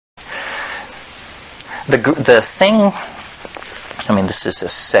the thing, I mean, this is a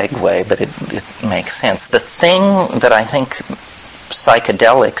segue, but it makes sense. The thing that I think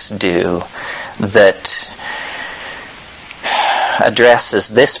psychedelics do that addresses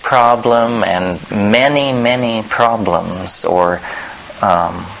this problem and many, many problems, or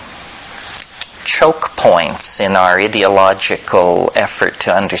choke points in our ideological effort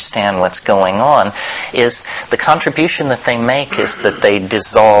to understand what's going on, is the contribution that they make is that they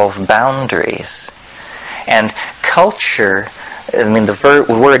dissolve boundaries. And culture, I mean, the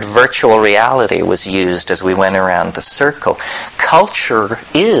word virtual reality was used as we went around the circle. Culture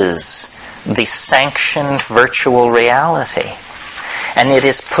is the sanctioned virtual reality. And it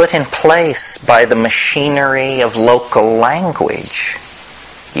is put in place by the machinery of local language,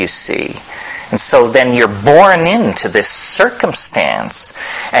 you see. And so then you're born into this circumstance,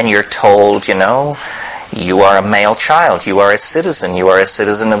 and you're told, you know, you are a male child, you are a citizen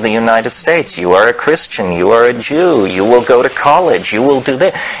of the United States, you are a Christian, you are a Jew, you will go to college, you will do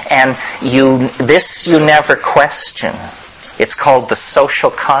this. And this you never question. It's called the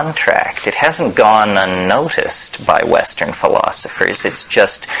social contract. It hasn't gone unnoticed by Western philosophers.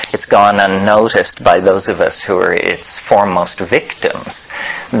 It's gone unnoticed by those of us who are its foremost victims.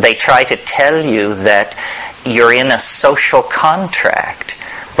 They try to tell you that you're in a social contract.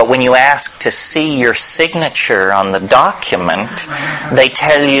 But when you ask to see your signature on the document, they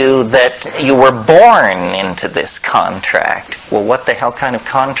tell you that you were born into this contract. Well, what the hell kind of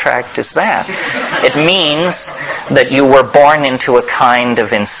contract is that? It means that you were born into a kind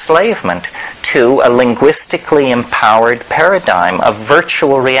of enslavement to a linguistically empowered paradigm of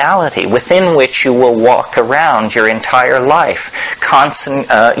virtual reality within which you will walk around your entire life,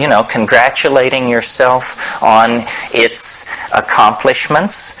 congratulating yourself on its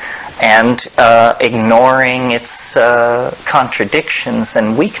accomplishments and ignoring its contradictions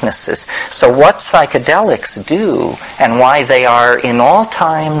and weaknesses. So what psychedelics do, and why they are in all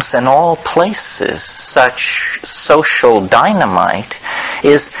times and all places such social dynamite,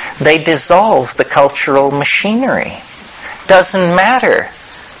 is they dissolve the cultural machinery. Doesn't matter.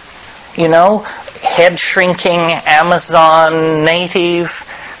 You know, head-shrinking Amazon native,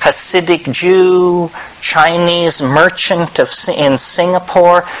 Hasidic Jew, Chinese merchant in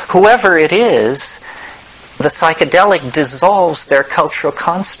Singapore, whoever it is, the psychedelic dissolves their cultural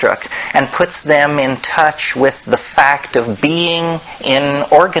construct and puts them in touch with the fact of being in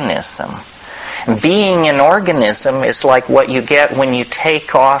organism. Being an organism is like what you get when you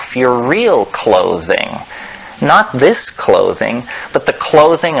take off your real clothing. Not this clothing, but the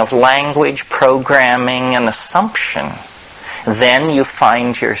clothing of language, programming, and assumption. Then you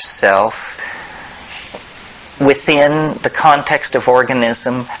find yourself within the context of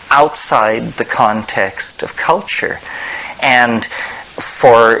organism, outside the context of culture. And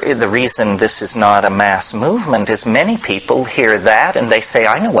for the reason this is not a mass movement is many people hear that and they say,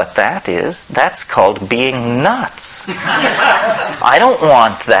 I know what that is. That's called being nuts. I don't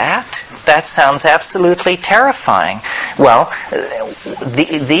want that. That sounds absolutely terrifying. Well,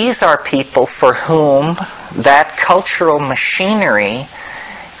 these are people for whom that cultural machinery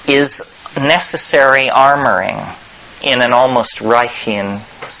is necessary armoring in an almost Reichian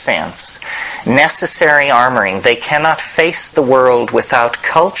sense. Necessary armoring. They cannot face the world without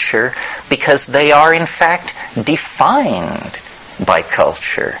culture because they are in fact defined by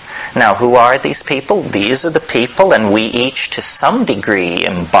culture. Now, who are these people? These are the people, and we each to some degree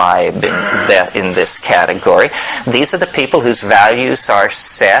imbibe in this category. These are the people whose values are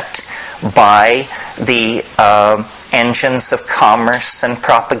set by the engines of commerce and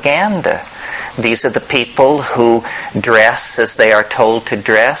propaganda. These are the people who dress as they are told to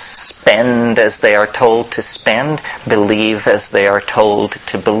dress, spend as they are told to spend, believe as they are told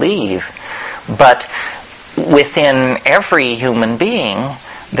to believe. But within every human being,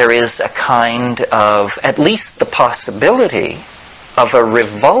 there is a kind of, at least the possibility of a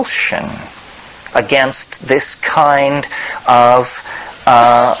revulsion against this kind of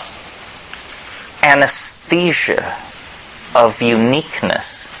anesthesia of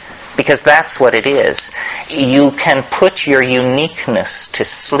uniqueness. Because that's what it is. You can put your uniqueness to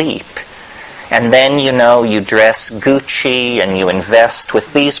sleep. And then, you dress Gucci and you invest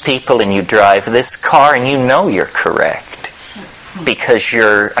with these people and you drive this car and you know you're correct. Because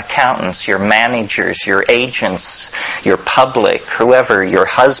your accountants, your managers, your agents, your public, whoever, your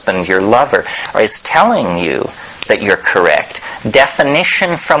husband, your lover, is telling you that you're correct.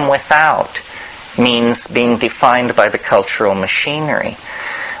 Definition from without means being defined by the cultural machinery.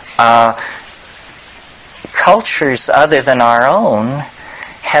 Cultures other than our own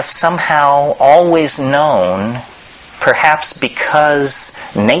have somehow always known perhaps because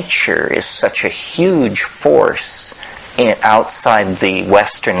nature is such a huge force outside the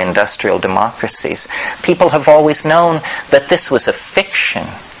Western industrial democracies, people have always known that this was a fiction,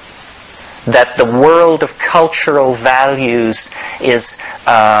 that the world of cultural values is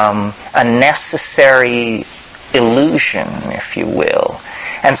a necessary illusion, if you will.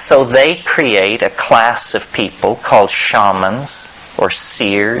 And so they create a class of people called shamans, or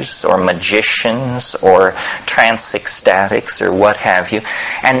seers, or magicians, or trans-ecstatics, or what have you.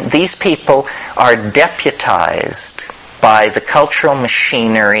 And these people are deputized by the cultural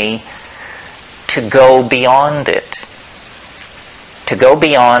machinery to go beyond it. To go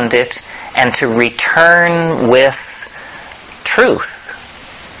beyond it and to return with truth.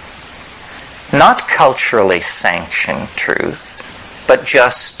 Not culturally sanctioned truth, but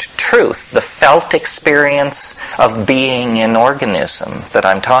just truth, the felt experience of being an organism that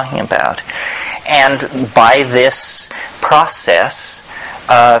I'm talking about. And by this process,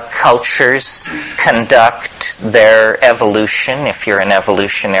 cultures conduct their evolution, if you're an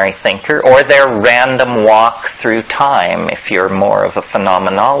evolutionary thinker, or their random walk through time, if you're more of a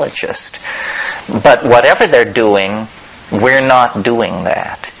phenomenologist. But whatever they're doing, we're not doing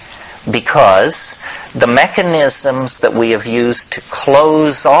that, because the mechanisms that we have used to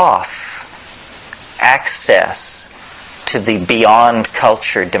close off access to the beyond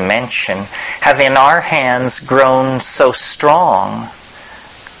culture dimension have in our hands grown so strong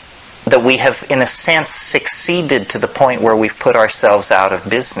that we have, in a sense, succeeded to the point where we've put ourselves out of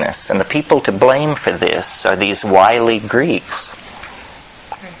business. And the people to blame for this are these wily Greeks.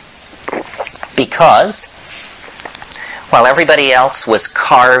 Because while everybody else was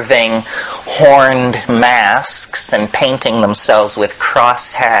carving horned masks and painting themselves with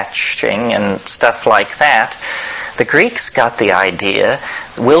cross-hatching and stuff like that, the Greeks got the idea,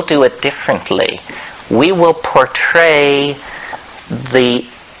 we'll do it differently. We will portray the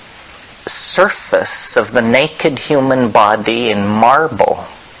surface of the naked human body in marble.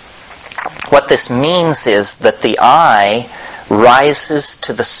 What this means is that the eye rises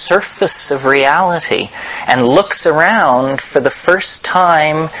to the surface of reality and looks around for the first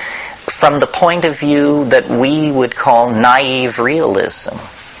time from the point of view that we would call naive realism.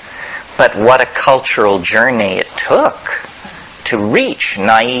 But what a cultural journey it took to reach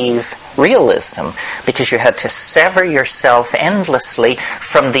naive realism, because you had to sever yourself endlessly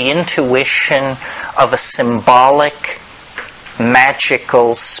from the intuition of a symbolic,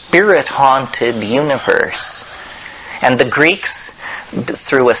 magical, spirit-haunted universe. And the Greeks,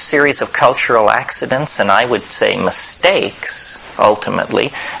 through a series of cultural accidents, and I would say mistakes,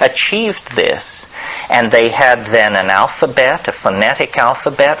 ultimately, achieved this. And they had then an alphabet, a phonetic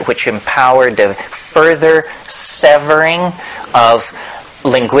alphabet, which empowered a further severing of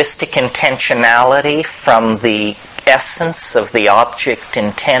linguistic intentionality from the essence of the object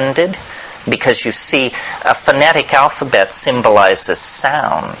intended. Because you see, a phonetic alphabet symbolizes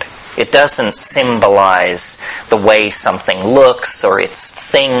sound. It doesn't symbolize the way something looks or its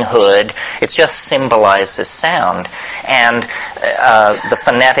thinghood. It just symbolizes sound. And the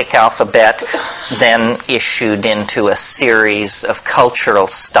phonetic alphabet then issued into a series of cultural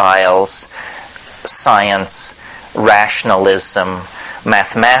styles: science, rationalism,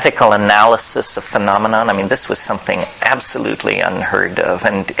 mathematical analysis of phenomenon. I mean, this was something absolutely unheard of,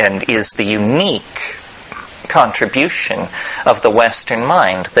 and is the unique contribution of the Western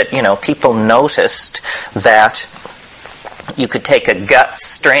mind, that, you know, people noticed that you could take a gut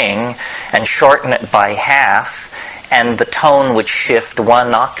string and shorten it by half, and the tone would shift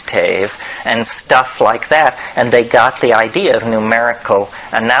 1 octave, and stuff like that. And they got the idea of numerical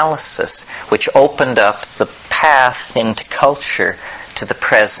analysis, which opened up the path into culture to the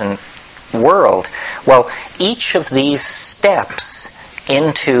present world. Well, each of these steps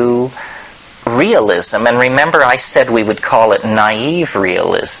into realism, and remember I said we would call it naive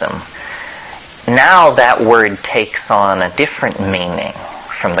realism. Now that word takes on a different meaning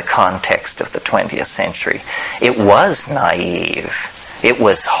from the context of the 20th century. It was naive. It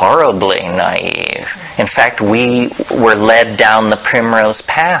was horribly naive. In fact, we were led down the primrose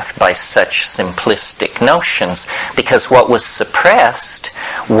path by such simplistic notions, because what was suppressed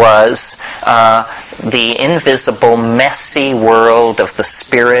was the invisible, messy world of the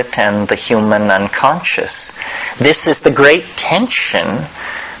spirit and the human unconscious. This is the great tension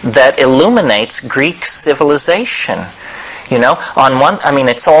that illuminates Greek civilization. You know, on one, I mean,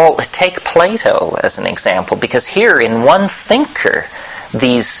 take Plato as an example, because here in one thinker,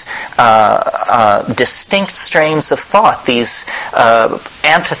 these distinct strains of thought, these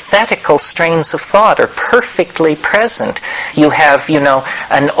antithetical strains of thought are perfectly present. You have,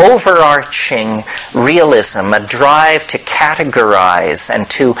 an overarching realism, a drive to categorize and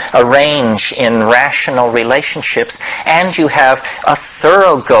to arrange in rational relationships, and you have a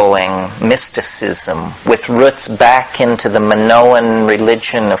thoroughgoing mysticism with roots back into the Minoan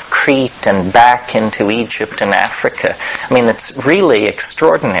religion of Crete and back into Egypt and Africa. I mean, it's really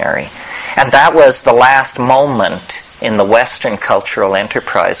extraordinary. And that was the last moment in the Western cultural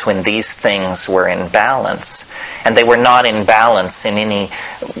enterprise when these things were in balance. And they were not in balance in any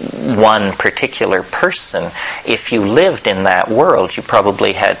one particular person. If you lived in that world, you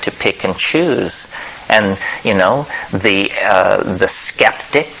probably had to pick and choose. And, the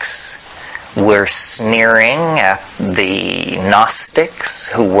skeptics were sneering at the Gnostics,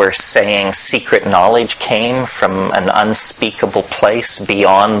 who were saying secret knowledge came from an unspeakable place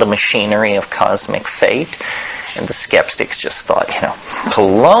beyond the machinery of cosmic fate. And the skeptics just thought,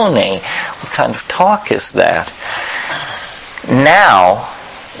 baloney, what kind of talk is that? Now,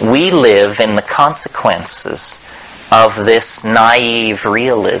 we live in the consequences of this naive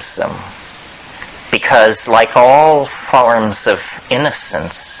realism. Because like all forms of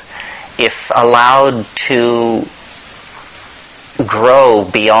innocence, if allowed to grow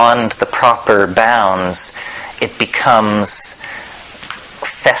beyond the proper bounds, it becomes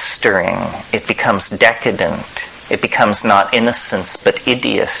festering, it becomes decadent, it becomes not innocence but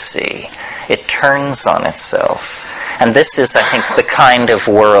idiocy. It turns on itself. And this is, I think, the kind of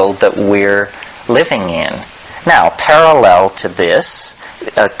world that we're living in. Now, parallel to this,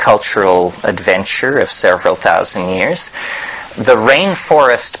 a cultural adventure of several thousand years, the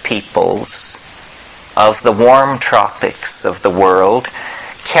rainforest peoples of the warm tropics of the world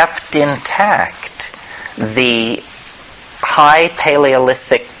kept intact the high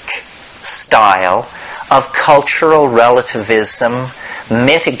Paleolithic style of cultural relativism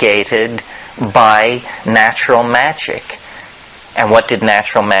mitigated by natural magic. And what did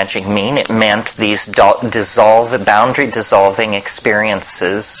natural magic mean? It meant these boundary-dissolving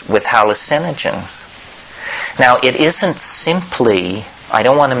experiences with hallucinogens. Now, it isn't simply, I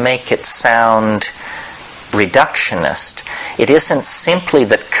don't want to make it sound reductionist, it isn't simply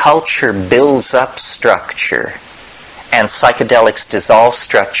that culture builds up structure and psychedelics dissolve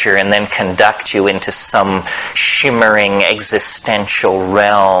structure and then conduct you into some shimmering existential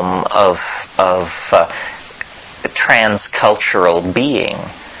realm of transcultural being.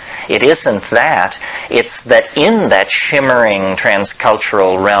 It isn't that. It's that in that shimmering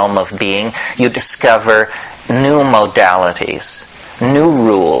transcultural realm of being, you discover new modalities, new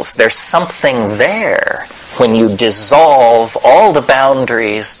rules. There's something there when you dissolve all the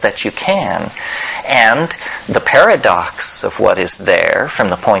boundaries that you can. And the paradox of what is there, from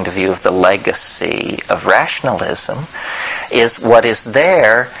the point of view of the legacy of rationalism, is what is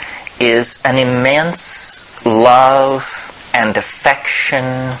there is an immense love and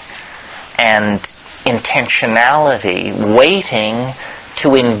affection and intentionality waiting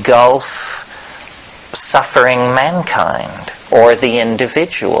to engulf suffering mankind or the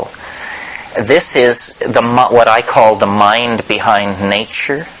individual. This is what I call the mind behind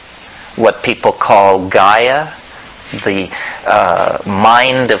nature, what people call Gaia, the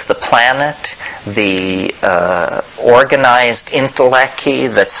mind of the planet, the organized intellechy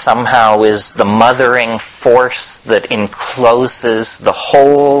that somehow is the mothering force that encloses the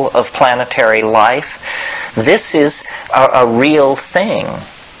whole of planetary life. This is a real thing.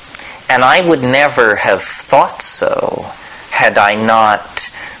 And I would never have thought so had I not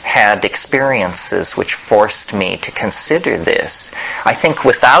had experiences which forced me to consider this. I think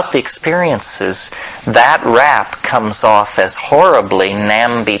without the experiences, that rap comes off as horribly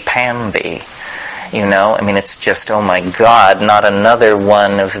namby-pamby. It's just, oh my God, not another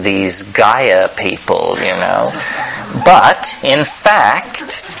one of these Gaia people, But, in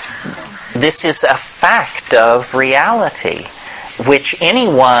fact, this is a fact of reality, which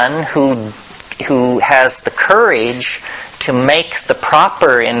anyone who has the courage to make the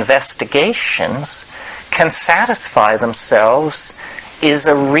proper investigations can satisfy themselves is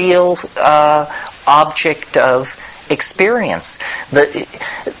a real object of experience.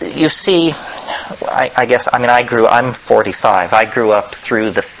 You see, I'm 45. I grew up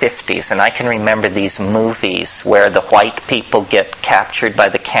through the 50s, and I can remember these movies where the white people get captured by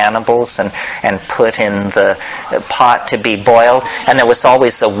the cannibals and put in the pot to be boiled, and there was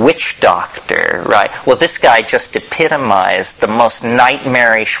always a witch doctor, right? Well, this guy just epitomized the most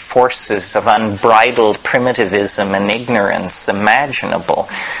nightmarish forces of unbridled primitivism and ignorance imaginable.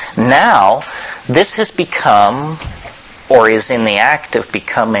 Now, this has become or is in the act of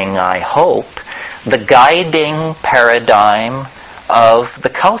becoming, I hope, the guiding paradigm of the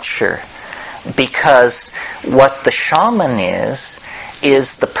culture. Because what the shaman is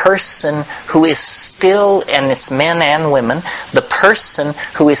the person who is still, and it's men and women, the person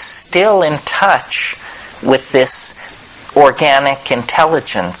who is still in touch with this organic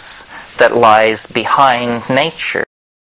intelligence that lies behind nature.